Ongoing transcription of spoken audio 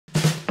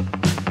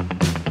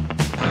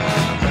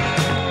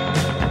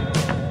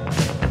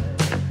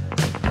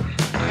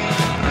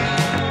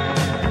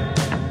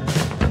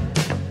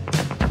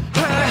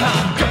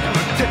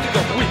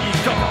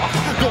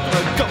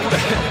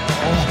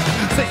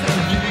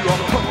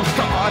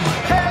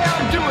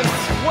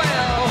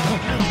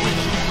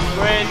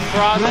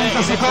Varazze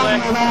in Italy.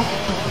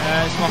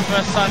 It's my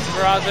first time to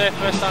Varazze,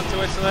 first time to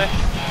Italy.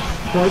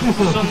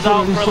 Sun's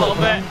out for a little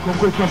bit.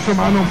 Ramp's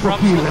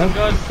looking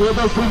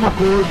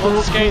good. Lots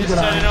of skaters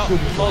turning up,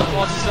 loads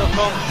more to still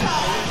come.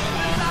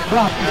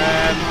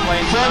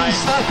 Playing tonight.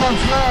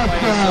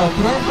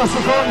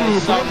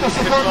 Playing some songs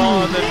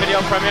before the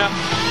video premiere.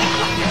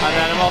 And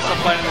then I'm also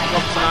playing in the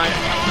club tonight.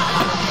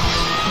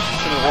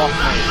 It's gonna walk,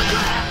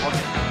 mate.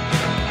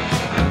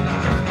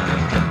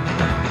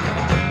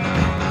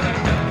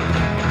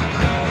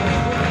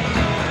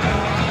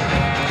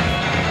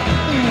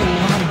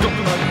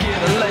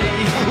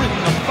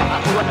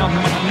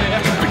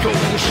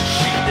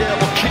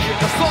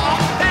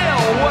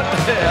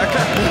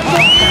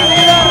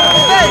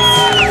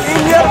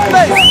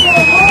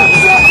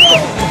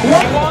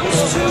 He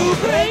wants to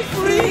break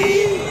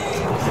free.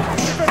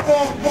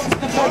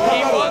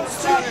 He wants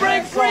to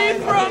break free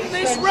from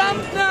this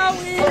ramp now.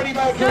 He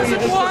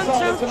doesn't want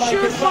to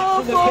shoot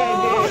for four.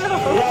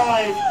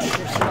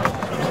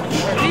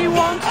 He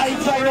wants to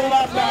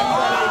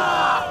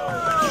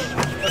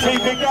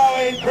keep it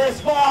going, Chris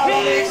Farr. He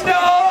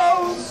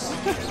knows.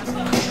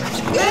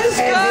 This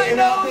guy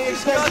knows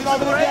he's got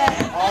to break.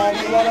 Oh,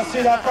 we want to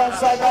see that front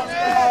side up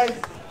behind.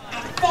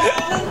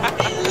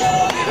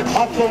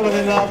 I've fallen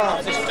in love.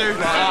 Just do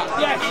that.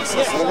 Yes.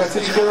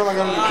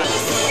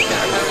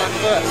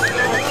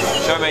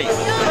 Show me.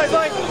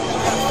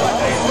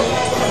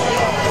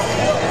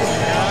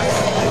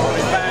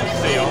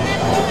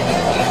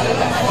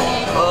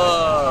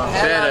 Oh,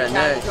 better,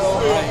 nice.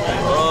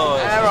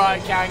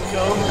 Alright,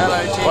 Kanko. Hello,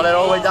 G. Well, they're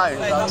all the way down.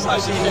 Turn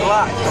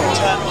black.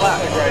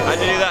 How'd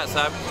you do that,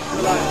 Sam?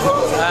 I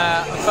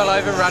fell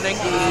over running.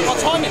 What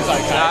time is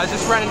okay? I was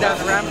just running down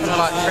the ramp and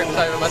I tripped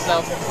over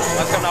myself.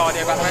 I've got no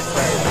idea about the rest of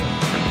it.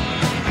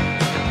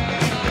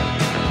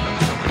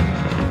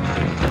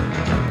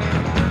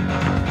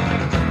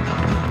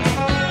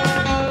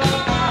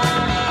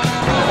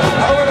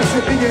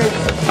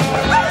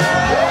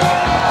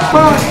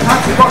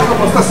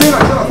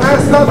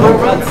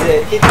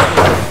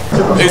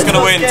 Who's going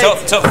to win?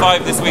 Top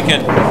 5 this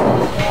weekend?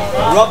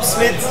 Rob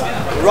Smith.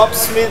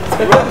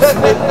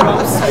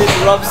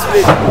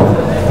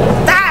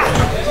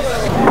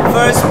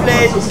 First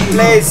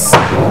place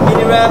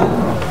mini ramp,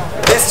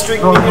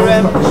 district mini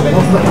ramp,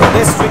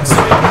 district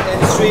street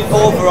and street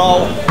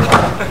overall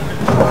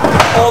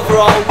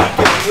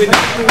weekend winner.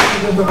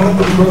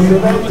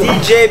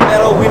 DJ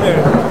battle winner.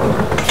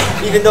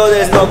 Even though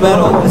there's no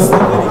battle, it's still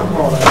winning.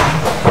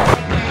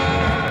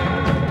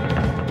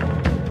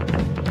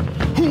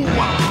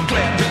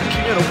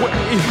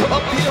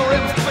 Up here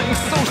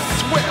everything's so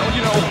swell,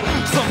 you know.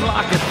 Some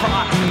like it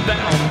hot and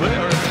down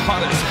there it's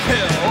hot as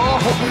hell. Oh,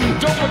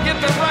 don't forget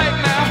that right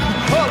now.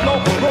 Hello,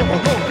 from hell.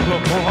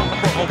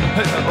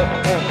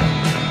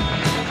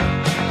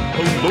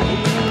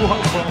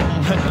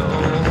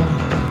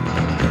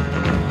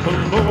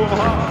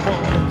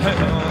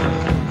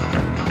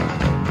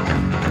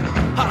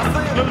 I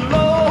said hello.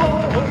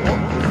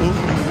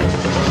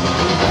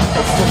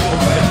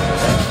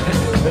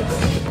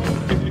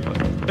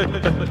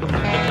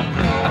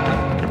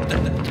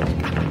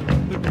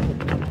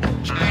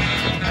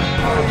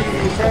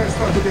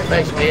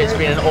 Basically, it's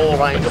been an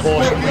all-round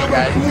awesome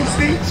weekend.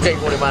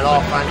 Skateboarding went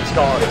off, Andy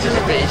Scott is a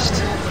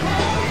beast.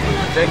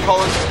 Jay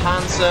Collins was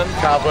handsome.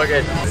 Carl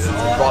Wicked.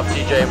 Rob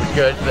DJ was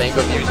good, playing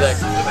good music.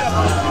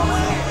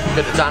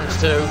 Good to dance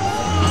to.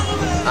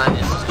 And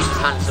he's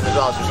handsome as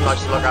well, so it's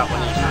nice to look at when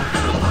he's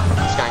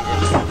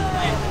skanking.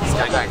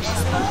 Thanks.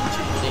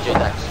 DJ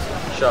Dex.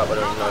 Shut up, I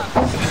don't know.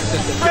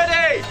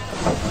 Freddy!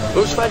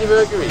 Who's Freddy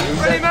Mercury?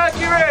 Freddy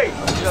Mercury!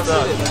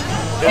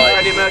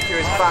 Freddy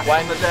Mercury's back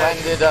When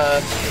did,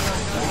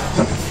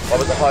 what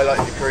was the highlight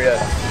of your career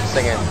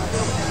singing?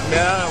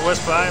 Yeah, it was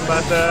fine,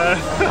 but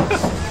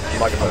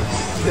Microphone.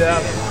 yeah,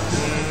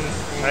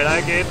 I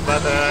like it, but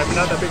I'm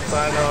not a big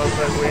fan of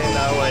Queen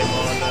now. I'm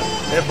on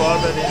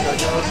evolved into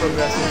more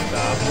progressive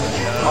stuff.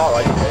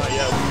 Alright, okay.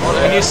 Yeah.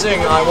 Can you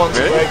sing I Want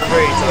to Break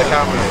Free to the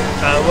camera?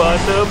 I want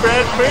to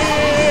break free.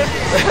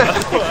 I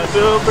want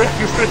to break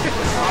free.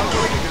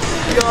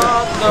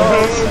 God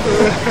knows.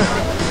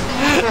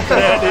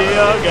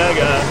 Radio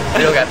Gaga.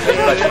 You'll get paid,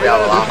 but you'll be out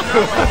of laugh.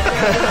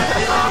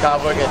 Carl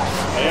Wicked.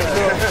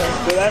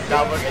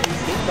 Carl Wicked.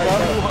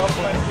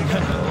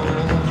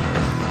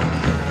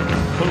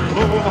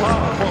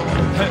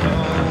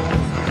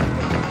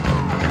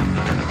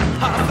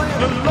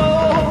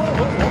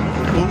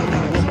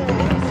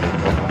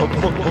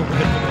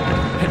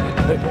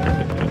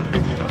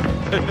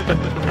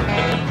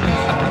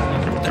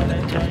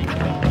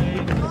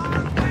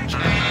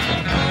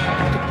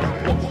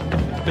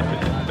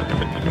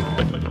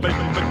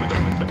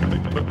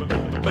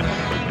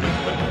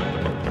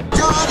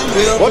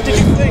 What did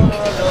you think?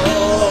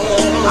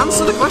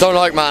 Answer the question. Don't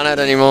like Manhead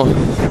anymore.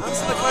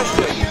 Answer the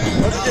question.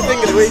 What did you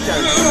think of the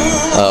weekend?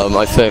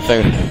 I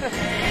think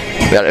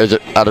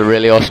we had a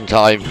really awesome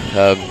time.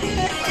 I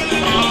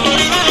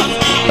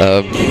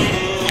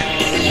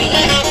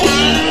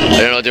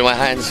don't know, do my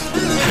hands.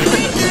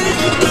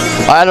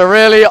 I had a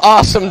really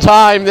awesome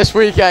time this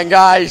weekend,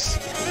 guys.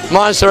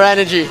 Monster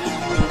Energy.